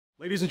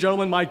Ladies and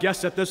gentlemen, my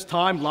guest at this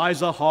time,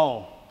 Liiza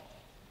Hall.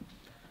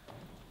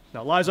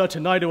 Now, Liiza,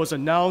 tonight it was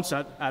announced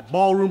at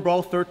Ballroom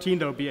Brawl 13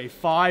 there will be a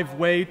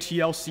 5-way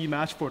TLC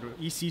match for the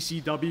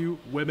ECCW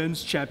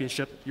Women's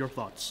Championship. Your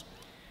thoughts?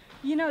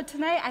 You know,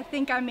 tonight I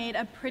think I made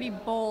a pretty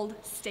bold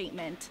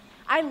statement.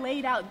 I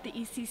laid out the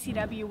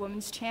ECCW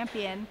Women's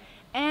Champion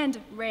and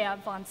Rhea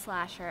Von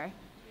Slasher.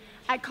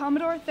 At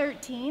Commodore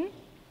 13,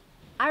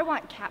 I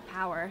want cat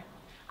power.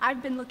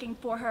 I've been looking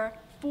for her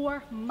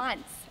for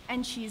months,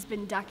 and she's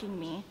been ducking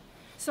me.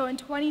 So in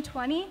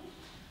 2020,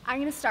 I'm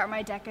gonna start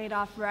my decade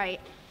off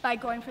right by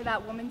going for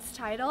that women's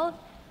title,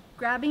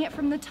 grabbing it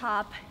from the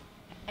top,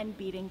 and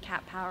beating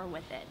cat power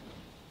with it.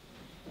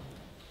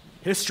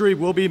 History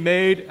will be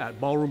made at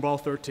Ballroom Brawl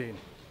 13.